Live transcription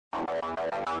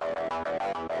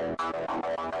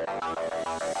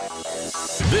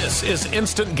This is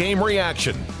Instant Game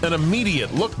Reaction, an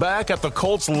immediate look back at the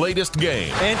Colts' latest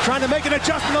game. And trying to make an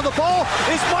adjustment on the ball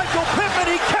is Michael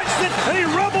Pittman. He catches it and he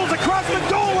rumbles across the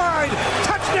goal line.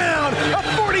 Touchdown, a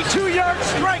 42-yard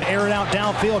strike. Air it out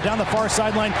downfield, down the far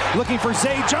sideline, looking for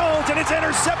Zay Jones, and it's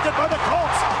intercepted by the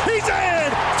Colts. He's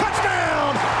in!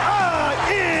 Touchdown!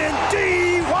 I-N-D-Y!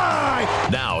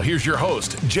 Now, here's your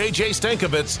host, JJ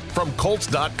Stankovitz from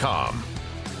Colts.com.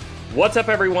 What's up,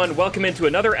 everyone? Welcome into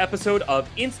another episode of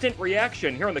Instant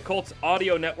Reaction here on the Colts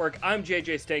Audio Network. I'm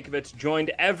JJ Stankovitz,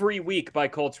 joined every week by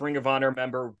Colts Ring of Honor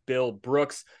member Bill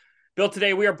Brooks. Bill,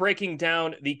 today we are breaking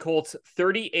down the Colts'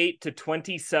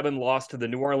 38-27 loss to the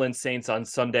New Orleans Saints on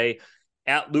Sunday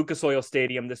at Lucas Oil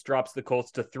Stadium. This drops the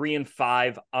Colts to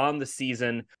 3-5 on the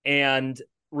season. And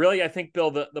really, I think,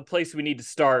 Bill, the place we need to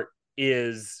start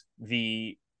is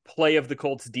the play of the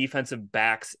Colts defensive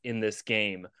backs in this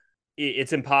game.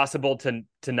 It's impossible to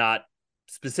not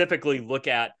specifically look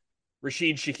at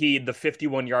Rashid Shaheed, the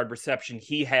 51-yard reception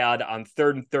he had on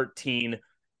 3rd and 13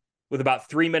 with about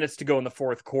 3 minutes to go in the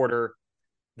fourth quarter.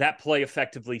 That play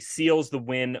effectively seals the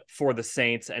win for the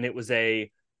Saints, and it was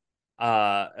a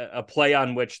play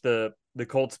on which the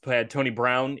Colts had Tony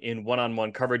Brown in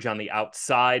one-on-one coverage on the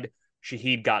outside.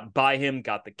 Shaheed got by him,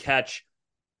 got the catch.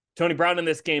 Tony Brown in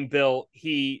this game, Bill,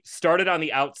 he started on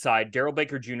the outside. Darrell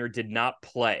Baker Jr. did not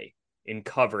play in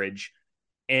coverage.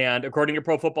 And according to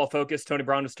Pro Football Focus, Tony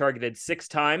Brown was targeted 6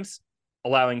 times,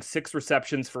 allowing 6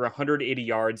 receptions for 180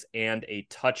 yards and a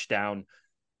touchdown.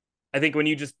 I think when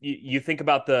you think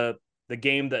about the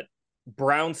game that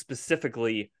Brown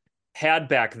specifically had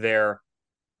back there,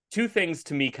 2 things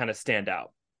to me kind of stand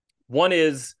out. One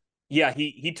is,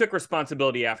 he took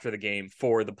responsibility after the game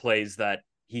for the plays that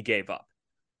he gave up.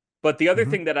 But the other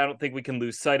thing that I don't think we can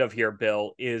lose sight of here,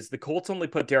 Bill, is the Colts only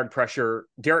put Derek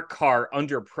Carr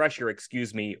under pressure,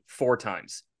 4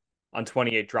 times on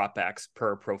 28 dropbacks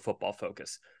per Pro Football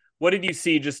Focus. What did you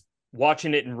see just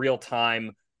watching it in real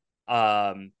time?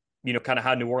 Kind of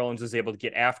how New Orleans was able to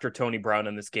get after Tony Brown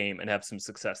in this game and have some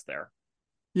success there.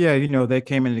 Yeah, they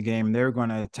came into the game and they were going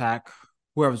to attack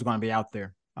whoever's going to be out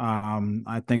there.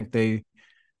 I think they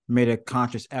made a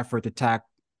conscious effort to attack,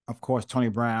 of course, Tony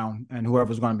Brown and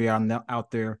whoever's going to be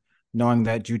out there, knowing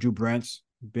that Juju Brents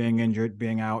being injured,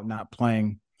 being out, not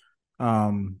playing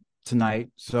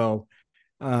tonight. So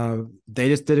they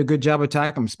just did a good job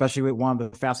attacking him, especially with one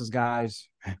of the fastest guys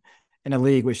in the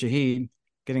league with Shaheed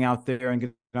getting out there and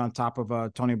getting on top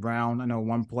of Tony Brown. I know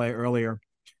one play earlier,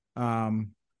 the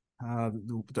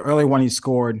early one he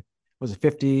scored was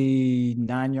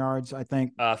 59 yards, I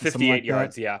think. 58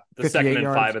 yards, yeah. The second and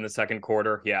 5 in the second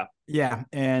quarter, yeah. Yeah,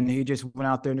 and he just went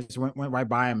out there and just went right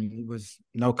by him. It was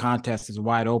no contest. It was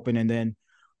wide open. And then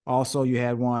also you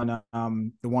had one,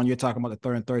 the one you're talking about, the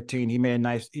 3rd and 13. He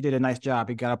did a nice job.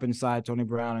 He got up inside Tony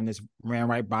Brown and just ran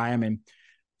right by him. And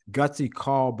gutsy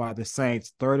call by the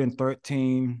Saints, 3rd and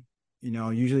 13.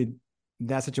 Usually in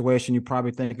that situation, you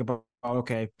probably think about,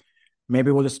 okay, maybe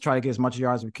we'll just try to get as much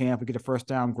yards as we can. If we get a first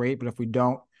down, great. But if we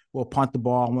don't, we'll punt the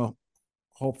ball, and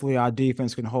hopefully our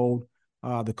defense can hold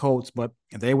the Colts. But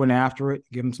they went after it,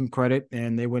 give them some credit,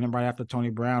 and they went right after Tony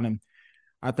Brown. And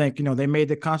I think, they made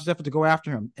the conscious effort to go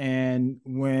after him. And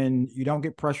when you don't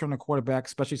get pressure on the quarterback,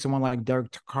 especially someone like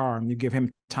Derek Carr, and you give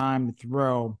him time to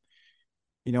throw,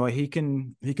 he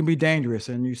can be dangerous.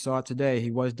 And you saw it today.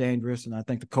 He was dangerous. And I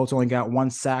think the Colts only got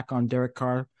 1 sack on Derek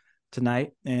Carr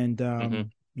tonight. And,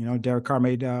 Derek Carr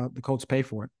made the Colts pay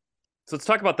for it. So let's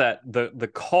talk about that. The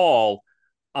call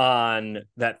on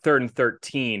that 3rd and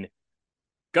 13.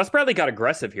 Gus Bradley got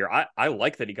aggressive here. I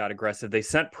like that he got aggressive. They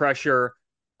sent pressure.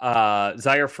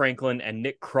 Zaire Franklin and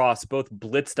Nick Cross both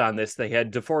blitzed on this. They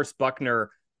had DeForest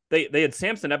Buckner. They had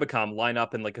Samson Ebukam line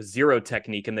up in like a zero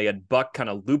technique, and they had Buck kind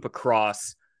of loop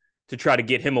across to try to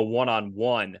get him a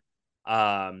one-on-one.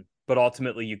 But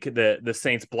ultimately, the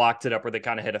Saints blocked it up where they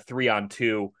kind of had a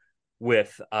 3-on-2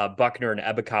 with Buckner and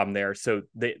Ebukam there. So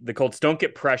the Colts don't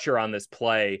get pressure on this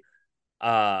play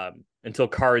until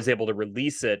Carr is able to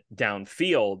release it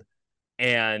downfield.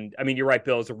 And, I mean, you're right,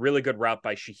 Bill. It was a really good route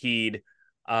by Shaheed.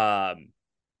 And,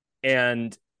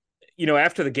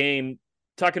 after the game,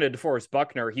 talking to DeForest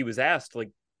Buckner, he was asked,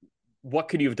 what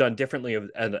could you have done differently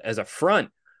as a front?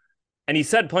 And he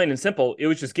said, plain and simple, it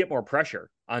was just get more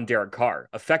pressure on Derek Carr,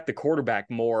 affect the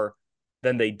quarterback more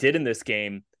than they did in this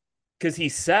game. Because he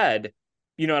said,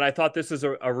 and I thought this was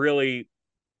a really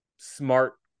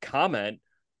smart comment,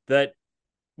 that,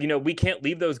 we can't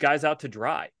leave those guys out to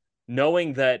dry,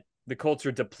 knowing that the Colts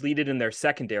are depleted in their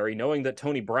secondary, knowing that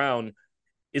Tony Brown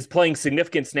is playing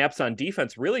significant snaps on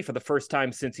defense really for the first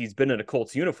time since he's been in a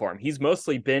Colts uniform. He's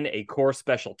mostly been a core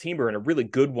special teamer and a really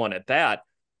good one at that.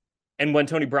 And when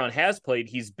Tony Brown has played,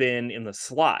 he's been in the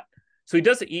slot. So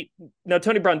now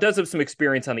Tony Brown does have some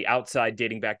experience on the outside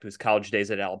dating back to his college days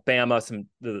at Alabama, some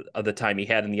of the time he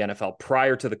had in the NFL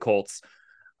prior to the Colts.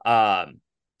 But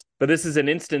this is an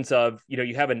instance of,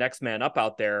 you have a next man up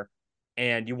out there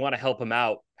and you want to help him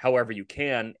out however you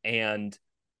can. And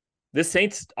this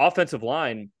Saints offensive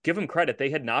line, give them credit. They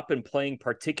had not been playing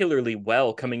particularly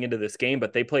well coming into this game,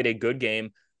 but they played a good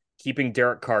game, keeping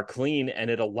Derek Carr clean, and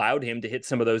it allowed him to hit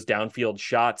some of those downfield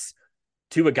shots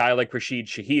to a guy like Rashid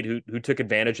Shaheed, who took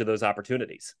advantage of those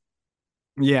opportunities.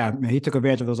 Yeah, he took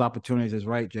advantage of those opportunities, is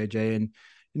right, JJ. And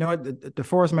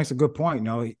DeForest makes a good point.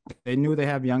 They knew they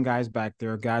have young guys back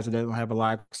there, guys that don't have a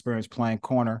lot of experience playing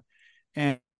corner,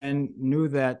 and knew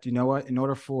that, in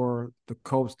order for the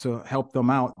Colts to help them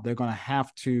out, they're going to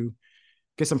have to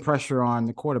get some pressure on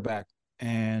the quarterback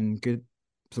and get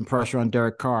some pressure on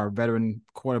Derek Carr, veteran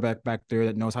quarterback back there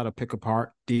that knows how to pick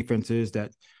apart defenses,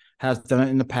 that has done it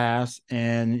in the past.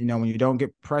 And, when you don't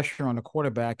get pressure on the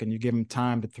quarterback and you give him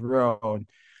time to throw,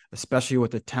 especially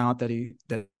with the talent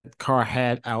that Carr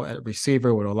had out at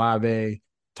receiver with Olave,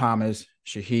 Thomas,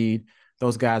 Shaheed,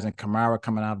 those guys, and Kamara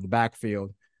coming out of the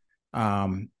backfield,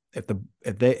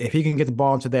 if he can get the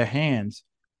ball into their hands,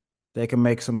 they can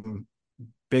make some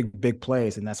big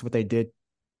plays, and that's what they did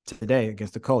today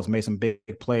against the Colts. Made some big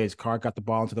plays. Carr got the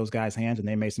ball into those guys' hands, and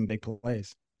they made some big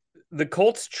plays. The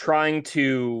Colts trying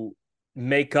to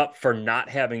make up for not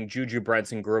having Juju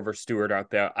Brents and Grover Stewart out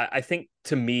there, I think,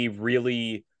 to me,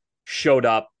 really showed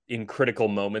up in critical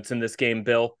moments in this game,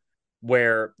 Bill,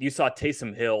 where you saw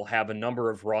Taysom Hill have a number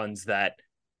of runs that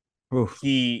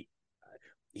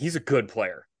he's a good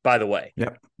player, by the way.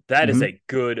 Yep. That is a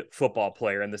good football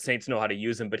player, and the Saints know how to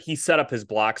use him, but he set up his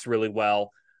blocks really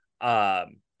well.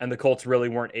 And the Colts really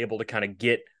weren't able to kind of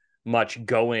get much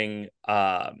going,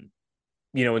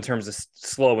 in terms of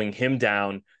slowing him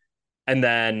down. And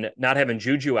then not having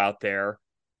Juju out there,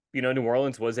 New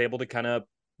Orleans was able to kind of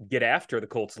get after the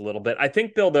Colts a little bit. I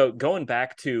think, Bill, though, going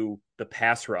back to the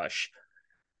pass rush,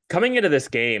 coming into this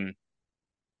game,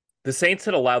 the Saints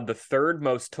had allowed the third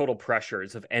most total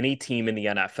pressures of any team in the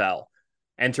NFL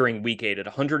entering week 8 at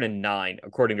 109,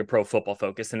 according to Pro Football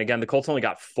Focus. And again, the Colts only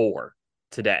got 4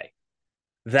 today.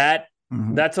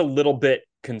 That's a little bit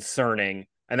concerning.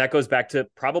 And that goes back to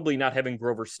probably not having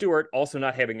Grover Stewart, also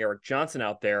not having Eric Johnson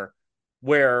out there,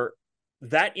 where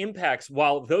that impacts,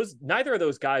 while neither of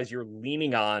those guys you're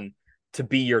leaning on to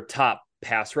be your top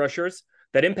pass rushers,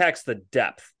 that impacts the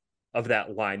depth of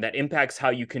that line. That impacts how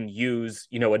you can use,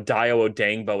 a Dio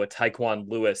Odangbo, a Tyquan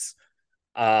Lewis,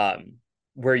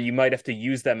 where you might have to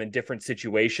use them in different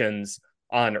situations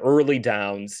on early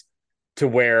downs, to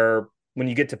where when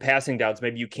you get to passing downs,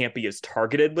 maybe you can't be as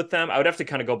targeted with them. I would have to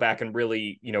kind of go back and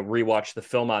really, rewatch the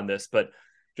film on this, but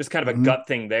just kind of a gut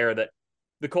thing there, that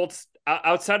the Colts,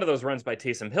 outside of those runs by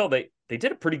Taysom Hill, they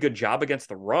did a pretty good job against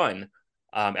the run.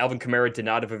 Alvin Kamara did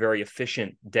not have a very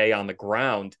efficient day on the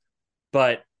ground,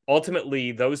 but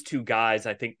ultimately those two guys,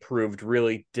 I think, proved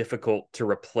really difficult to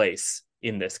replace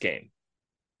in this game.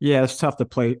 Yeah, it's tough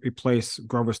to replace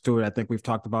Grover Stewart. I think we've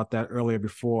talked about that earlier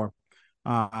before.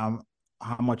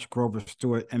 How much Grover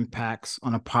Stewart impacts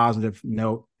on a positive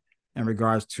note in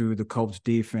regards to the Colts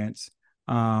defense.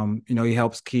 He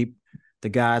helps keep the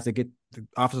guys that get the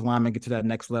offensive linemen get to that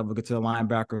next level, get to the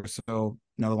linebackers. So,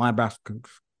 the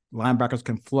linebackers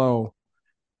can flow,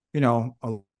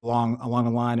 along the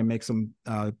line and make some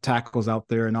tackles out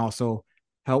there, and also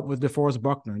help with DeForest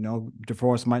Buckner.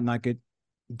 DeForest might not get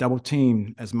double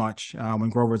teamed as much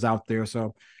when Grover's out there.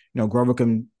 So, Grover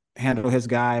can handle his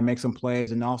guy and make some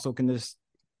plays, and also can just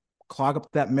clog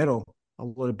up that middle a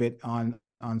little bit on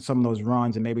some of those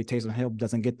runs, and maybe Taysom Hill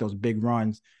doesn't get those big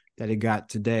runs that he got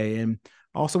today. And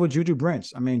also with Juju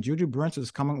Brents. Juju Brents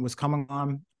was coming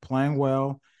on, playing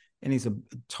well, and he's a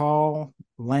tall,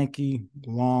 lanky,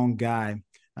 long guy.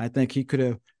 I think he could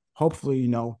have hopefully,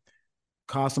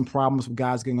 caused some problems with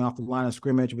guys getting off the line of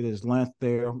scrimmage with his length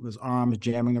there, with his arms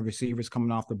jamming the receivers coming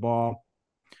off the ball.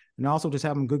 And also just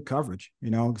having good coverage,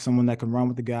 someone that can run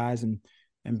with the guys and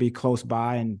be close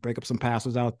by and break up some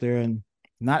passes out there, and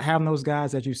not having those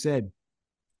guys, as you said,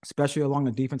 especially along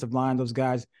the defensive line. Those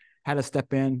guys had to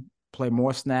step in, play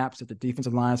more snaps at the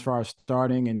defensive line as far as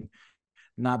starting, and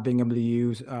not being able to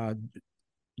use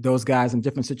those guys in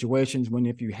different situations. When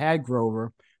if you had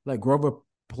Grover, let Grover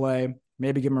play,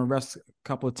 maybe give him a rest a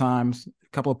couple of times, a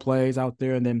couple of plays out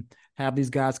there, and then have these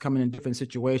guys come in different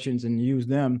situations and use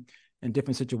them in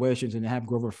different situations, and have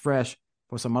Grover fresh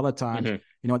for some other times.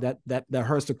 That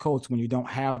hurts the Colts when you don't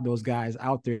have those guys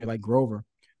out there like Grover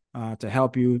to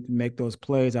help you make those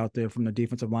plays out there from the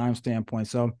defensive line standpoint.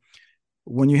 So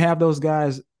when you have those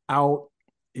guys out,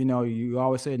 you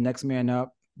always say next man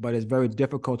up, but it's very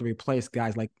difficult to replace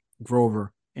guys like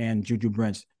Grover and Juju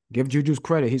Brents. Give Juju's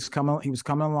credit. He was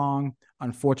coming along.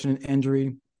 Unfortunate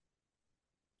injury.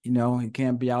 He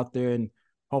can't be out there, and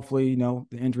hopefully, the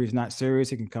injury is not serious.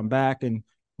 He can come back, and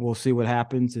we'll see what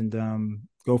happens and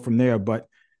go from there. But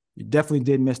you definitely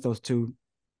did miss those two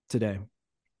today.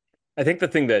 I think the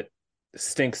thing that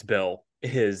stinks, Bill,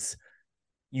 is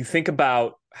you think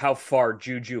about how far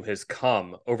Juju has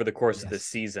come over the course of this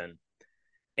season,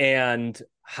 and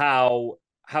how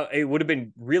it would have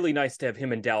been really nice to have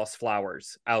him and Dallas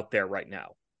Flowers out there right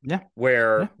now. Yeah.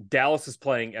 Where Dallas is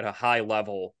playing at a high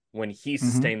level when he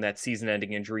sustained that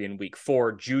season-ending injury in week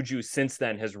 4. Juju since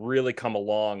then has really come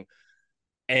along,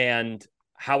 and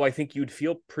how I think you'd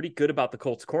feel pretty good about the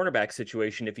Colts cornerback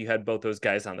situation if you had both those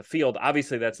guys on the field.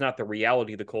 Obviously, that's not the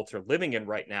reality the Colts are living in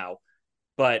right now,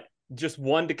 but just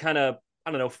one to kind of,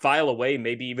 file away,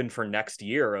 maybe even for next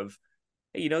year of,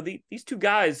 hey, these two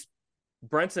guys,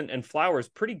 Brenson and Flowers,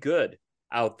 pretty good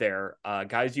out there,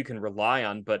 guys you can rely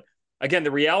on. But again,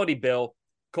 the reality, Bill,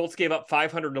 Colts gave up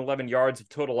 511 yards of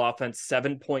total offense,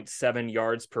 7.7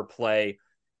 yards per play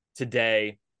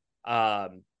today.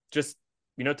 Just,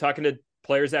 talking to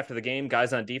players after the game,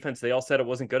 guys on defense, they all said it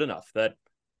wasn't good enough, that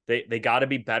they got to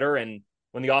be better. And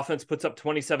when the offense puts up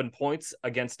 27 points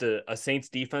against a Saints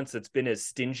defense that's been as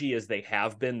stingy as they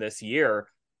have been this year,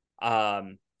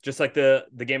 just like the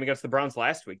game against the Browns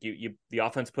last week, the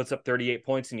offense puts up 38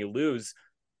 points and you lose.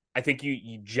 I think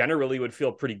you generally would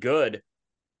feel pretty good,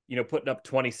 putting up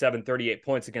 27, 38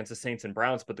 points against the Saints and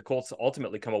Browns, but the Colts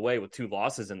ultimately come away with 2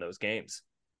 losses in those games.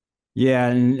 Yeah,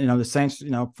 and the Saints,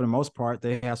 for the most part,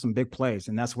 they have some big plays,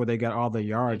 and that's where they got all the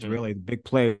yards, really, the big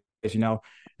plays, And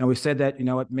we said that,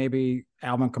 maybe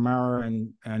Alvin Kamara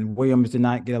and Williams did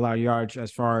not get a lot of yards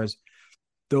as far as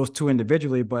those two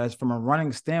individually, but as from a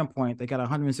running standpoint, they got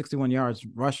 161 yards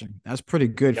rushing. That's pretty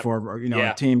good for,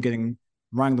 a team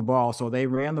running the ball. So they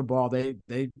ran the ball. They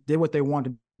did what they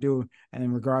wanted to do. And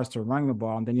in regards to running the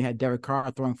ball, and then you had Derek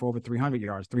Carr throwing for over 300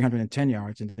 yards, 310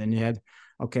 yards. And then you had,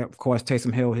 of course,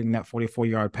 Taysom Hill hitting that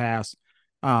 44-yard pass.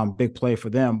 Big play for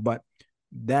them. But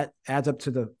that adds up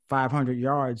to the 500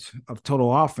 yards of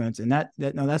total offense. And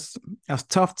that's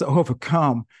tough to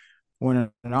overcome when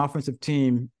an offensive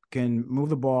team can move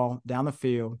the ball down the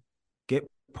field, get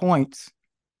points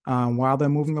while they're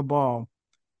moving the ball,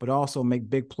 but also make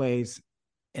big plays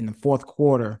in the fourth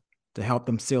quarter to help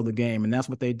them seal the game. And that's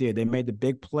what they did. They made the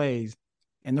big plays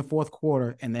in the fourth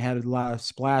quarter, and they had a lot of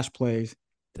splash plays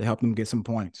to help them get some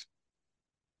points.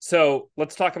 So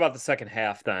let's talk about the second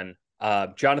half then.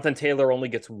 Jonathan Taylor only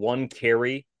gets 1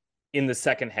 carry in the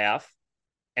second half.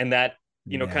 And that,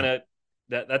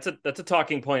 that's a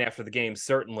talking point after the game,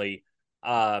 certainly.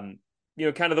 Kind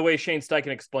of the way Shane Steichen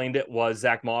explained it was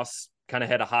Zach Moss kind of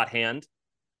had a hot hand.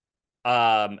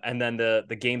 And then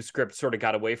the game script sort of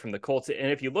got away from the Colts.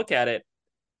 And if you look at it,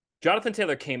 Jonathan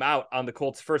Taylor came out on the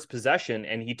Colts' first possession,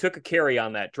 and he took a carry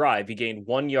on that drive. He gained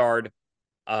 1 yard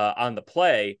on the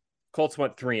play. Colts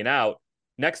went 3 and out.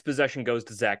 Next possession goes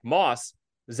to Zach Moss.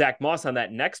 Zach Moss on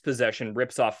that next possession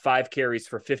rips off 5 carries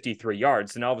for 53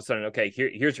 yards. And all of a sudden, okay,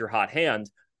 here's your hot hand.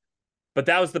 But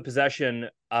that was the possession.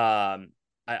 I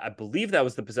believe that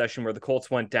was the possession where the Colts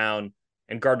went down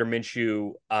and Gardner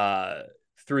Minshew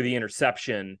threw the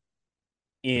interception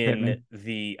in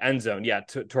the end zone. Yeah,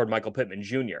 toward Michael Pittman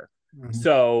Jr. Mm-hmm.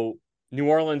 So New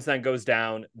Orleans then goes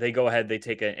down. They go ahead. They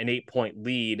take an 8-point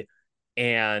lead,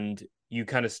 and you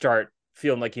kind of start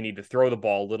feeling like you need to throw the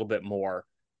ball a little bit more.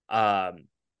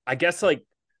 I guess like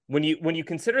when you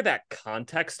consider that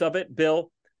context of it,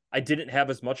 Bill, I didn't have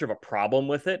as much of a problem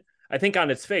with it. I think on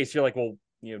its face, you're like, well,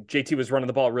 JT was running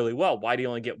the ball really well. Why do you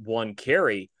only get 1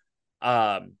 carry?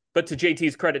 But to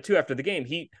JT's credit too, after the game,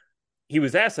 he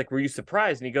was asked, like, were you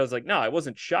surprised? And he goes like, no, I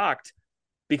wasn't shocked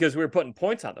because we were putting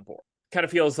points on the board. Kind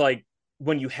of feels like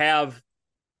when you have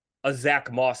a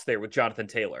Zach Moss there with Jonathan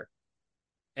Taylor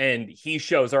and he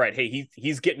shows, all right, hey,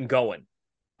 he's getting going.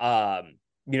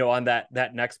 On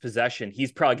that next possession,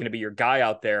 he's probably going to be your guy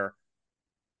out there.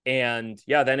 And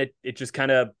yeah, then it just kind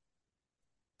of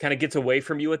gets away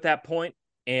from you at that point.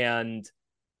 And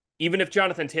even if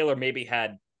Jonathan Taylor maybe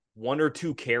had 1 or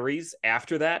 2 carries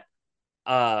after that,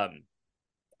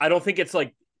 I don't think it's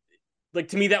like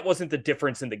to me, that wasn't the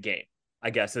difference in the game, I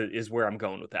guess, is where I'm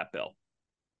going with that, Bill.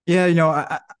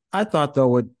 Yeah, I thought,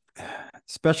 though,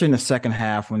 especially in the second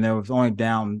half when they was only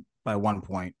down by 1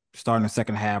 point, starting the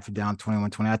second half down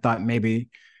 21-20, I thought maybe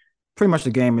pretty much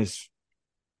the game is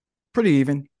pretty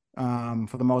even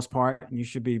for the most part, and you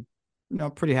should be,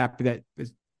 pretty happy that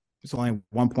it's only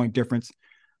 1 point difference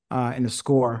in the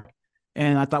score.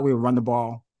 And I thought we would run the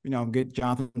ball, get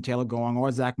Jonathan Taylor going or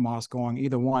Zach Moss going,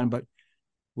 either one, but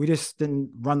we just didn't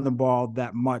run the ball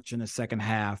that much in the second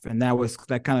half, and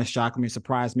that kind of shocked me,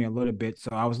 surprised me a little bit.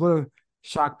 So I was a little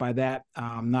shocked by that,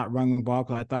 not running the ball,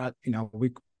 because I thought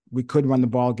we could run the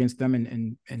ball against them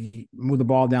and move the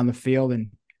ball down the field, and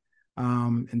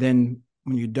then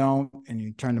when you don't and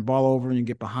you turn the ball over and you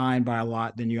get behind by a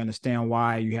lot, then you understand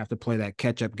why you have to play that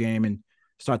catch up game and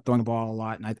start throwing the ball a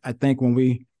lot. And I think when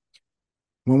we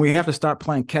have to start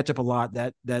playing catch up a lot,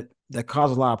 that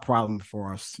causes a lot of problems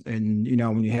for us. And,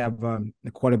 when you have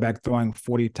the quarterback throwing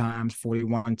 40 times,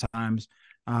 41 times,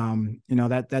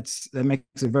 that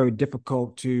makes it very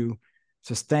difficult to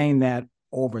sustain that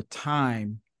over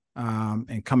time,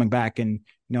 and coming back. And,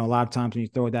 a lot of times when you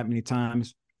throw it that many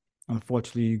times,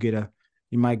 unfortunately,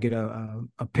 you might get a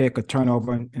pick, a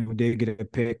turnover, and we did get a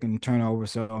pick and turnover.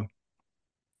 So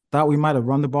thought we might have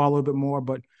run the ball a little bit more,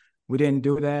 but we didn't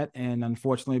do that. And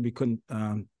unfortunately, we couldn't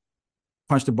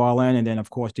punch the ball in. And then, of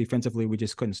course, defensively, we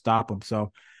just couldn't stop them.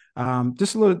 So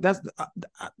just a little, that's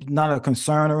not a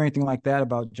concern or anything like that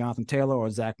about Jonathan Taylor or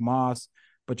Zach Moss,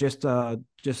 but just a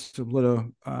little,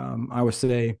 I would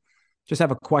say, just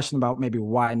have a question about maybe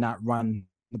why not run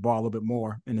the ball a little bit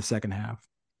more in the second half.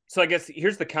 So I guess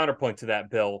here's the counterpoint to that,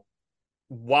 Bill.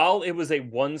 While it was a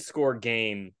one-score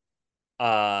game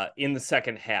in the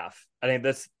second half,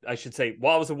 I should say,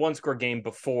 while it was a one-score game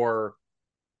before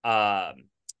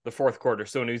the fourth quarter,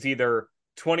 so when it was either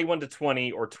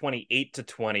 21-20 or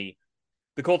 28-20,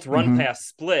 the Colts run pass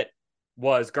split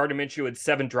was Gardner Minshew had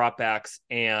 7 dropbacks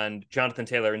and Jonathan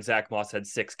Taylor and Zach Moss had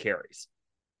 6 carries.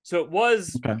 So it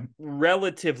was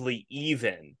relatively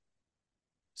even.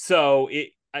 So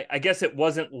I guess it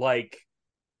wasn't like,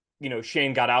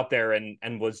 Shane got out there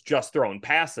and was just throwing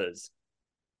passes.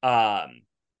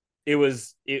 It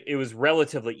was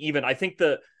relatively even. I think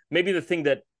maybe the thing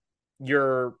that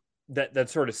that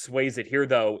sort of sways it here,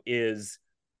 though, is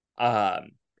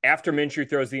after Minshew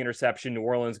throws the interception, New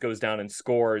Orleans goes down and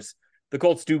scores. The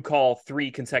Colts do call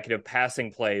 3 consecutive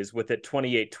passing plays with it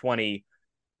 28-20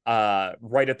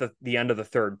 right at the end of the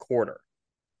third quarter.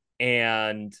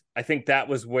 And I think that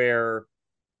was where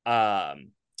Tano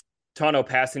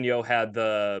Passanio had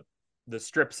the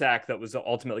strip sack that was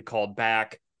ultimately called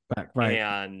back. Right.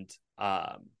 And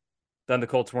then the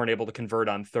Colts weren't able to convert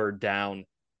on third down.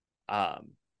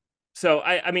 So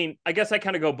I guess I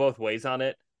kind of go both ways on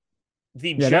it.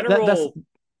 No,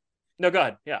 go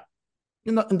ahead. Yeah.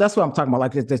 And that's what I'm talking about.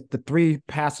 Like the 3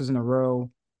 passes in a row,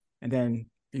 and then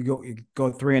you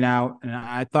go 3 and out. And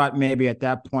I thought maybe at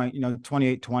that point,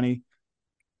 28-20,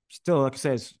 still, like I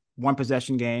said, it's one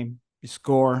possession game. You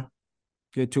score,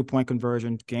 get a 2-point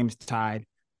conversion, game's tied.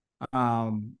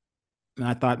 And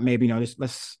I thought maybe,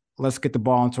 let's get the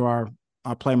ball into our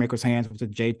playmakers' hands with the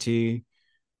JT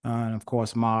and of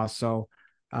course Moss. So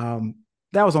that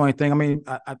was the only thing. I mean,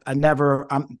 I'm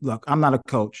not a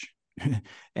coach,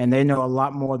 and they know a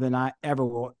lot more than I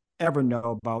will ever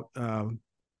know about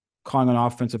calling an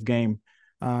offensive game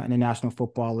in the National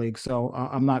Football League. So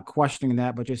I'm not questioning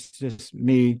that, but just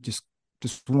me just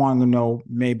wanting to know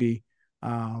maybe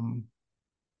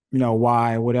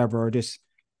why, whatever, or just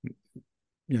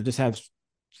have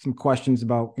some questions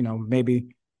about, maybe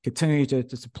continue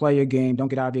to play your game. Don't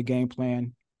get out of your game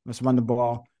plan. Let's run the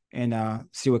ball and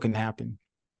see what can happen.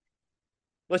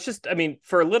 Let's just,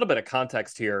 for a little bit of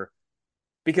context here,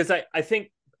 because I think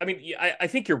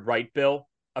you're right, Bill,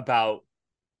 about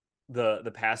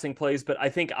the passing plays, but I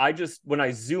think when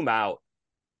I zoom out,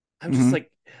 I'm just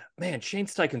like, man, Shane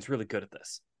Steichen's really good at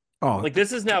this. Oh, like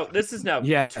this is now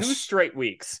yes. 2 straight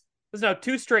weeks. This is now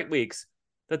 2 straight weeks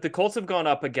that the Colts have gone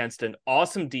up against an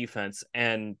awesome defense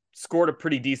and scored a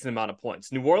pretty decent amount of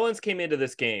points. New Orleans came into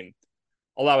this game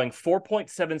allowing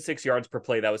 4.76 yards per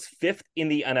play. That was 5th in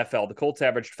the NFL. The Colts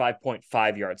averaged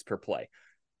 5.5 yards per play.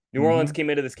 New Orleans came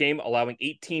into this game allowing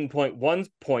 18.1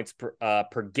 points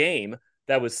per game.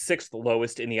 That was 6th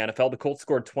lowest in the NFL. The Colts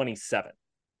scored 27.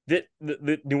 The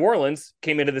New Orleans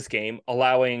came into this game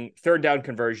allowing third down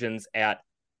conversions at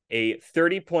a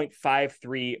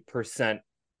 30.53%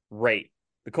 rate.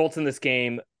 The Colts in this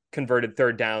game converted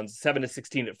third downs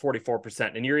 7-16 at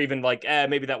 44%. And you're even like,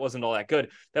 maybe that wasn't all that good.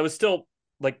 That was still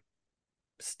like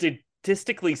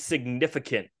statistically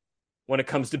significant when it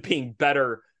comes to being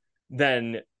better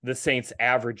than the Saints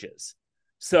averages.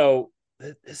 So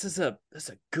this is a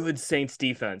good Saints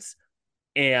defense.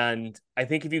 And I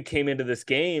think if you came into this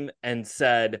game and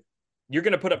said, you're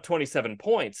going to put up 27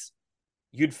 points,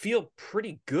 you'd feel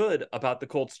pretty good about the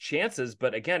Colts' chances.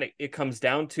 But again, it comes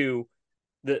down to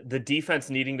the defense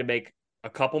needing to make a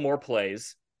couple more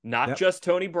plays, not just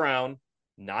Tony Brown,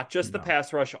 not just the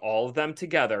pass rush, all of them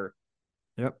together.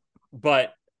 Yep.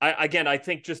 But I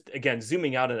think just, again,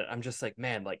 zooming out on it, I'm just like,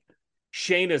 man, like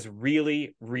Shane is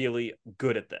really, really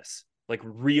good at this. Like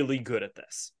really good at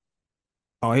this.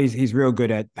 Oh, he's real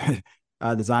good at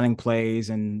designing plays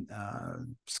and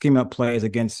scheming up plays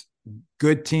against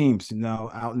good teams,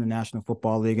 out in the National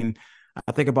Football League. And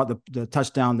I think about the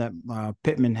touchdown that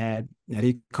Pittman had that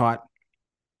he caught.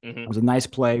 It was a nice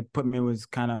play. Pittman was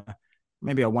kind of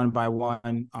maybe a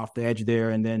 1-by-1 off the edge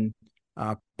there, and then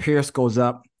Pierce goes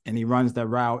up and he runs the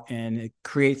route, and it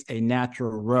creates a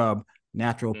natural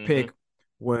pick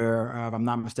where, if I'm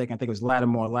not mistaken, I think it was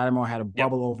Lattimore. Lattimore had a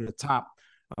bubble over the top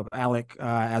of Alec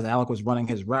as Alec was running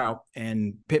his route,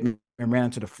 and Pittman ran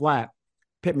into the flat.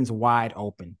 Pittman's wide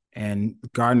open, and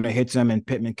Gardner hits him, and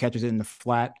Pittman catches it in the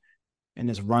flat and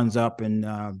just runs up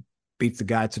and beats the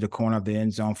guy to the corner of the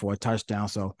end zone for a touchdown.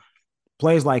 So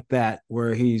plays like that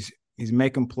where he's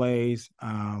making plays.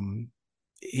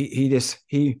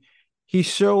 He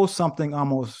shows something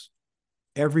almost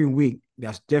every week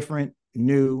that's different,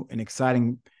 new, and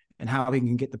exciting, and how he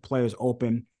can get the players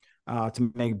open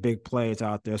to make big plays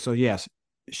out there. So yes,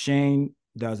 Shane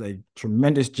does a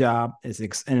tremendous job.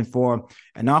 And for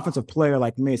an offensive player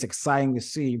like me, it's exciting to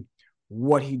see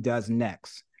what he does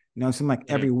next. It seems like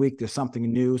every week there's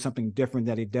something new, something different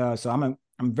that he does. So I'm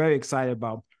very excited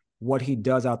about what he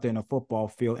does out there in the football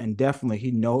field, and definitely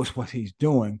he knows what he's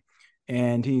doing,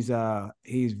 and he's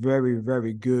very,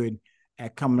 very good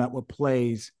at coming up with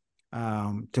plays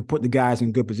to put the guys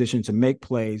in good position to make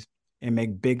plays and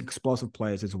make big explosive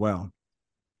plays as well.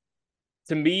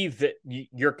 To me, that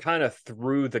you're kind of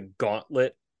through the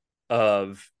gauntlet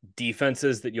of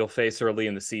defenses that you'll face early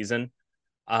in the season.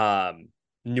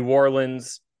 New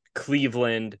Orleans,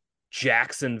 Cleveland,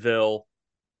 Jacksonville,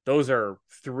 those are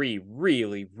three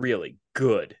really, really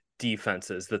good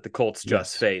defenses that the Colts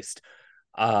just faced.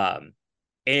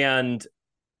 And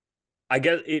I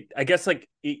guess like,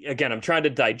 again, I'm trying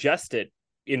to digest it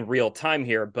in real time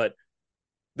here, but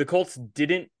the Colts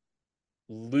didn't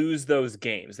lose those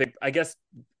games. I guess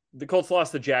the Colts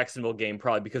lost the Jacksonville game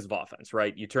probably because of offense,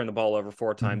 right? You turn the ball over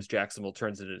 4 times, Jacksonville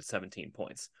turns it into 17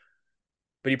 points.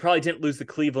 But you probably didn't lose the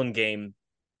Cleveland game.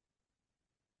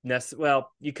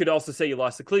 Well, you could also say you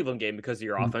lost the Cleveland game because of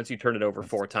your offense. You turned it over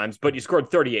 4 times, but you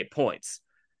scored 38 points.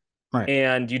 Right.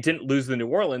 And you didn't lose the New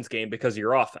Orleans game because of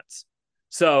your offense.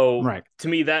 So to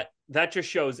me, that just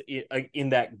shows in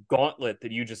that gauntlet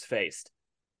that you just faced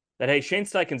that, hey, Shane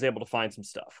Steichen's able to find some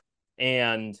stuff.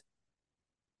 And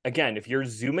again, if you're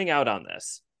zooming out on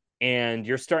this and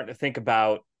you're starting to think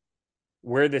about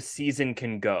where this season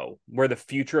can go, where the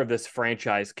future of this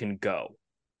franchise can go,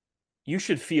 you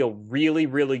should feel really,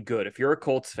 really good if you're a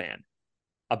Colts fan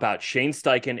about Shane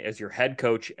Steichen as your head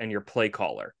coach and your play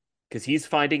caller, because he's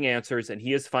finding answers and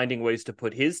he is finding ways to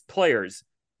put his players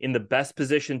in the best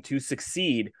position to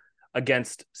succeed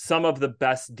against some of the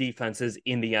best defenses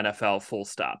in the NFL, full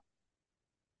stop.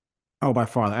 Oh, by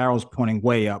far, the arrow's pointing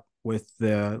way up with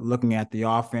looking at the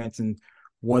offense and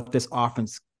what this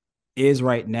offense is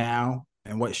right now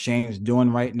and what Shane's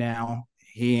doing right now.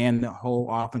 He and the whole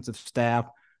offensive staff,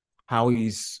 how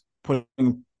he's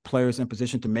putting players in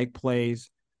position to make plays,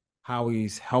 how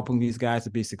he's helping these guys to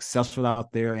be successful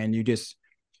out there. And you just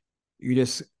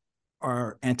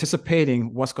are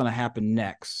anticipating what's going to happen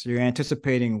next. You're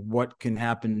anticipating what can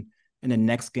happen in the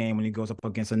next game when he goes up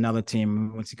against another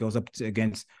team, once he goes up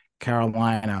against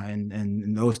Carolina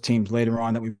and those teams later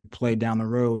on that we played down the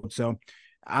road. So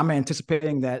I'm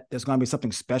anticipating that there's going to be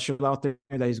something special out there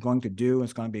that he's going to do.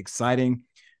 It's going to be exciting.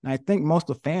 And I think most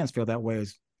of the fans feel that way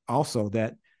also,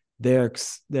 that they're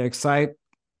excited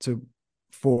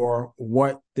for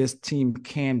what this team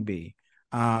can be.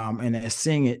 And they're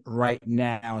seeing it right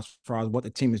now as far as what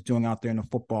the team is doing out there in the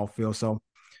football field. So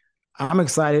I'm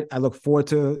excited. I look forward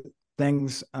to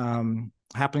things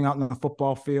happening out in the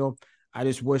football field. I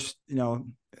just wish, we're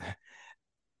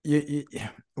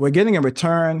getting a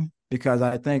return because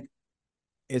I think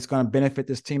it's going to benefit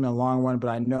this team in the long run, but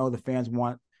I know the fans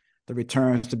want the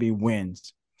returns to be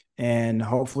wins. And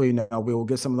hopefully, we will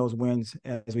get some of those wins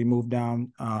as we move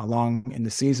down along in the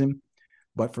season.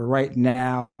 But for right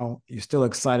now, you're still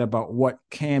excited about what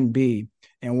can be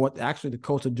and what actually the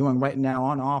Colts are doing right now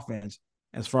on offense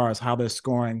as far as how they're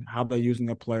scoring, how they're using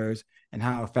their players, and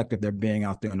how effective they're being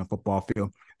out there in the football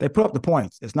field. They put up the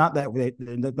points. It's not that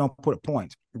they don't put up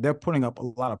points. They're putting up a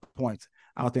lot of points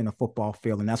out there in the football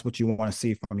field, and that's what you want to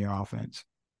see from your offense.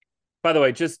 By the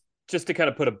way, just to kind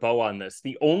of put a bow on this,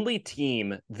 the only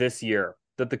team this year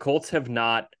that the Colts have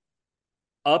not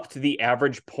upped the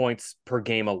average points per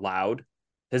game allowed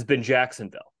has been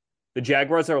Jacksonville. The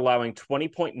Jaguars are allowing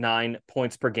 20.9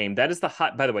 points per game. That is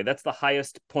by the way, that's the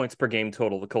highest points per game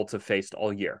total the Colts have faced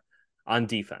all year on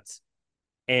defense.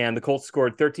 And the Colts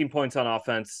scored 13 points on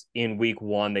offense in week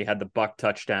 1. They had the Buck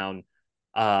touchdown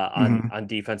on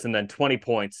defense, and then 20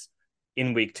 points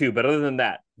in week 2. But other than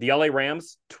that, the LA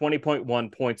Rams,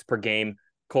 20.1 points per game.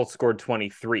 Colts scored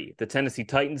 23. The Tennessee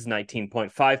Titans,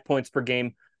 19.5 points per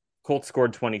game. Colts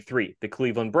scored 23. The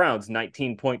Cleveland Browns,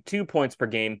 19.2 points per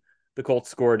game. The Colts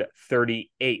scored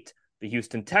 38. The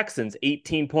Houston Texans,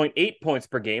 18.8 points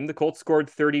per game. The Colts scored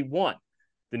 31.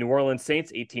 The New Orleans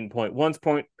Saints,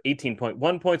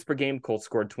 18.1 points per game. Colts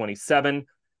scored 27.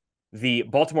 The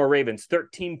Baltimore Ravens,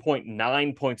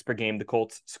 13.9 points per game. The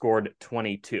Colts scored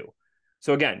 22.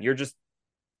 So again,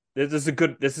 this is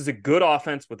a good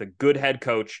offense with a good head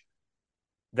coach.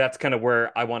 That's kind of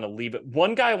where I want to leave it.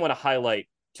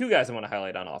 Two guys I want to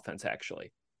highlight on offense,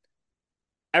 actually.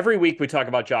 Every week we talk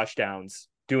about Josh Downs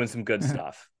doing some good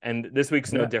stuff. And this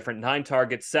week's no different. 9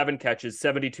 targets, 7 catches,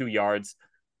 72 yards.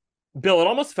 Bill, it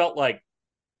almost felt like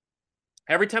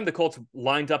every time the Colts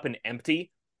lined up an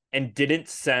empty and didn't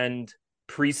send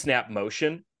pre-snap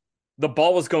motion, the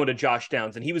ball was going to Josh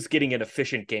Downs and he was getting an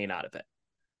efficient gain out of it.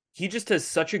 He just has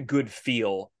such a good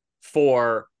feel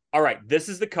for, all right, this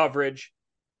is the coverage.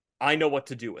 I know what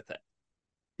to do with it.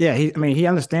 Yeah, he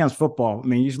understands football. I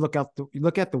mean, you just look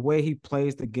at the way he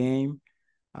plays the game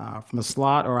from the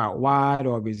slot or out wide,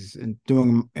 or if he's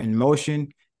doing in motion.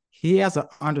 He has an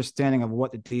understanding of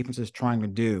what the defense is trying to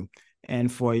do.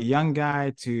 And for a young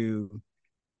guy to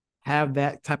have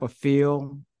that type of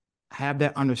feel, have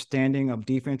that understanding of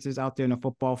defenses out there in the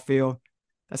football field,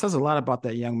 that says a lot about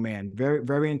that young man. Very,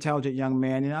 very intelligent young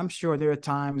man. And I'm sure there are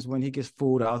times when he gets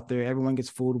fooled out there. Everyone gets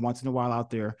fooled once in a while out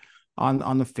there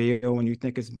on the field when you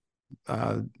think it's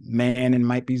man and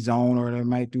might be zone, or they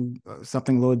might do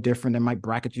something a little different that might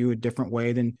bracket you a different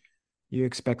way than you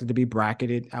expected to be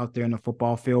bracketed out there in the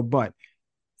football field. But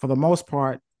for the most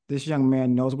part, this young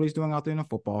man knows what he's doing out there in the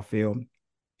football field.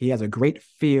 He has a great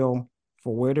feel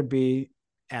for where to be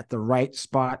at the right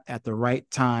spot at the right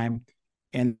time.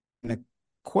 And the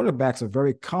quarterbacks are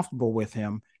very comfortable with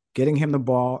him, getting him the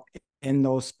ball in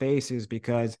those spaces,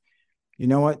 because you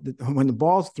know what? When the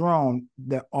ball's thrown,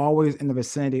 they're always in the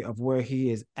vicinity of where he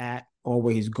is at or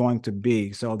where he's going to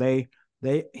be. So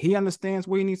he understands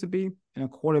where he needs to be, and a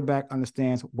quarterback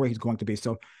understands where he's going to be.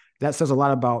 So that says a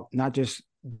lot about not just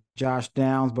Josh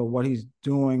Downs, but what he's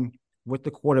doing with the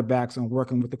quarterbacks and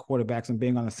working with the quarterbacks and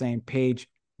being on the same page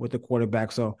with the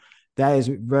quarterback. So that is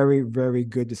very, very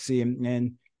good to see.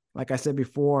 And like I said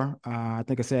before, I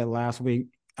think I said last week,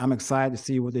 I'm excited to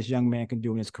see what this young man can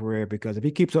do in his career, because if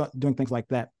he keeps doing things like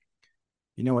that,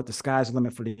 you know what? The sky's the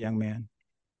limit for the young man.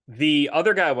 The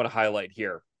other guy I want to highlight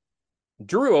here,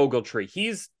 Drew Ogletree.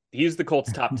 He's the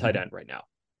Colts' top tight end right now.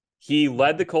 He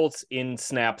led the Colts in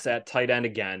snaps at tight end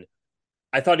again.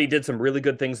 I thought he did some really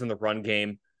good things in the run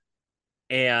game,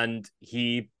 and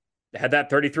he had that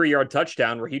 33-yard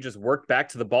touchdown where he just worked back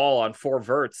to the ball on 4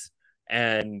 verts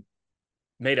and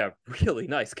made a really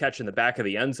nice catch in the back of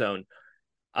the end zone.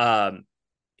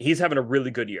 He's having a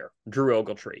really good year, Drew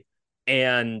Ogletree.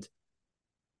 And,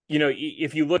 you know,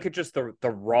 if you look at just the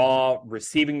raw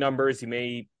receiving numbers, you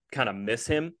may kind of miss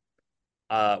him.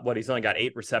 He's only got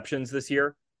 8 receptions this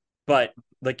year, but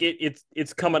like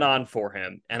it's coming on for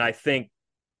him. And I think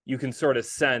you can sort of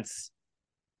sense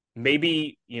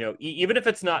maybe, you know, even if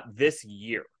it's not this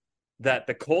year, that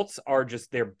the Colts are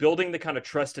they're building the kind of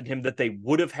trust in him that they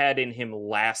would have had in him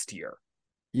last year.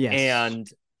 Yes. And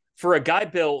for a guy,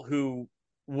 Bill, who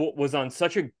was on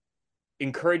such a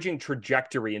encouraging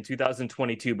trajectory in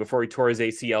 2022 before he tore his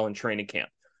ACL in training camp,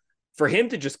 for him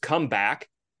to just come back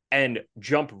and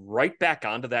jump right back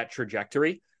onto that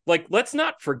trajectory, like, let's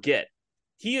not forget,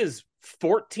 he is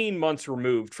 14 months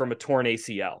removed from a torn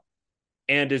ACL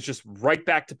and is just right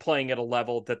back to playing at a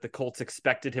level that the Colts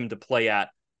expected him to play at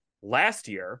last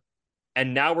year.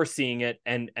 And now we're seeing it.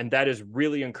 And that is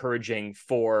really encouraging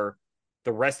for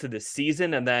the rest of the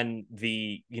season, and then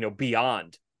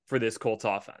beyond for this Colts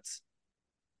offense.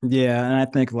 Yeah, and I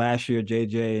think last year,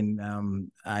 JJ,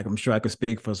 and I'm sure I could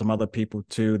speak for some other people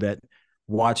too, that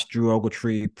watched Drew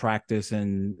Ogletree practice,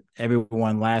 and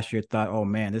everyone last year thought, oh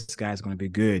man, this guy's going to be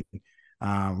good.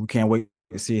 We can't wait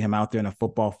to see him out there in a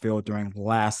football field during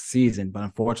last season, but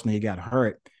unfortunately he got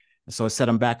hurt. So it set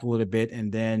him back a little bit,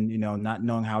 and then, you know, not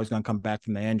knowing how he's going to come back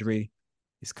from the injury,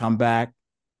 he's come back.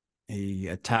 He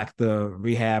attacked the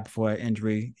rehab for an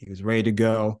injury. He was ready to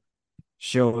go,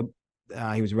 showed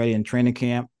he was ready in training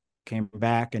camp, came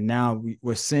back, and now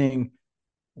we're seeing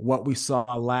what we saw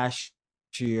last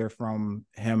year from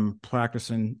him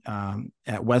practicing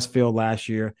at Westfield last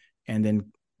year and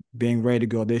then being ready to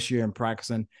go this year and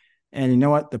practicing. And you know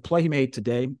what? The play he made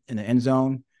today in the end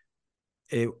zone,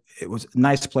 it was a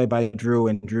nice play by Drew,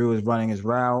 and Drew was running his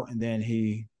route, and then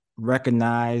he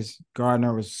recognized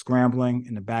Gardner was scrambling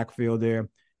in the backfield there,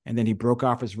 and then he broke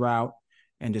off his route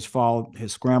and just followed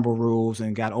his scramble rules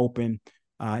and got open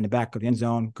in the back of the end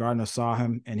zone. Gardner saw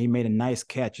him, and he made a nice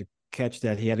catch, a catch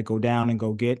that he had to go down and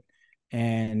go get.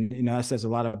 And, you know, that says a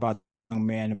lot about the young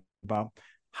man, about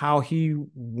how he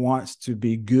wants to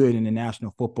be good in the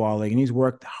National Football League. And he's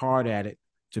worked hard at it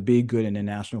to be good in the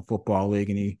National Football League.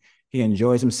 And he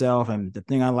enjoys himself. And the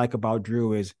thing I like about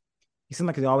Drew is he seems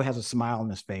like he always has a smile on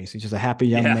his face. He's just a happy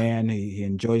young man. He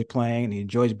enjoys playing, and he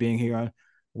enjoys being here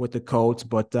with the Colts.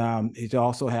 But he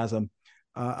also has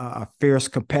a fierce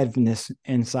competitiveness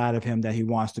inside of him that he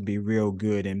wants to be real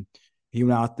good. And he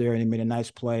went out there and he made a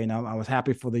nice play. And I was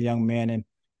happy for the young man. And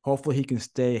hopefully he can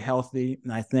stay healthy.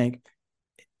 And I think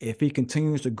if he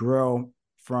continues to grow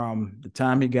from the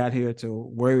time he got here to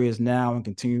where he is now and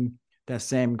continue that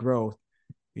same growth,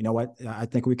 you know what? I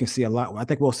think we can see a lot. I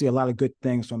think we'll see a lot of good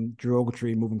things from Drew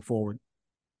Ogletree moving forward.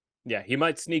 Yeah, he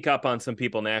might sneak up on some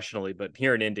people nationally, but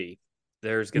here in Indy,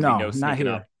 there's going to be no sneaking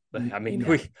up. I mean,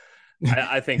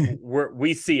 I think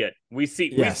we see it. We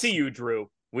see you, Drew.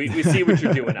 We see what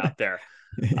you're doing out there.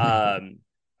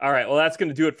 All right. Well, that's going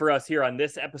to do it for us here on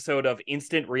this episode of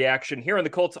Instant Reaction here on the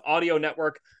Colts Audio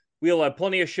Network. We'll have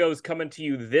plenty of shows coming to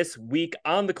you this week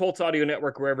on the Colts Audio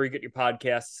Network, wherever you get your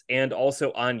podcasts, and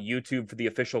also on YouTube for the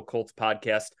official Colts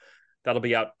podcast. That'll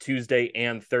be out Tuesday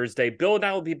and Thursday. Bill and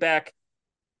I will be back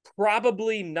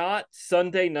probably not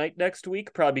Sunday night next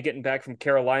week. Probably getting back from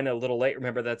Carolina a little late.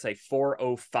 Remember, that's a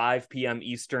 4:05 p.m.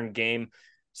 Eastern game.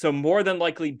 So more than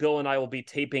likely, Bill and I will be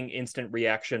taping Instant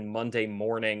Reaction Monday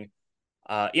morning.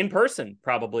 In person,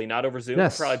 probably not over Zoom.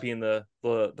 Yes. Probably be in the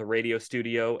radio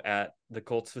studio at the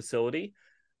Colts facility.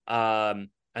 And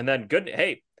then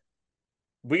hey,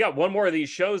 we got one more of these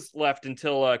shows left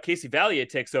until Casey Valier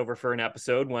takes over for an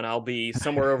episode, when I'll be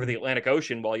somewhere over the Atlantic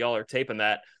Ocean while y'all are taping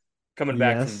that, coming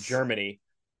back from Germany.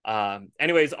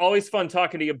 Anyways, always fun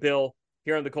talking to you, Bill,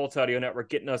 here on the Colts Audio Network,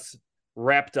 getting us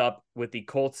wrapped up with the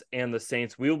Colts and the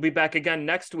Saints. We will be back again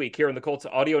next week here on the Colts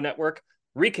Audio Network,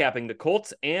 recapping the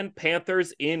Colts and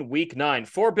Panthers in Week 9.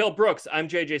 For Bill Brooks, I'm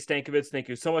JJ Stankovitz. Thank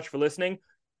you so much for listening.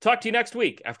 Talk to you next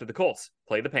week after the Colts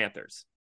play the Panthers.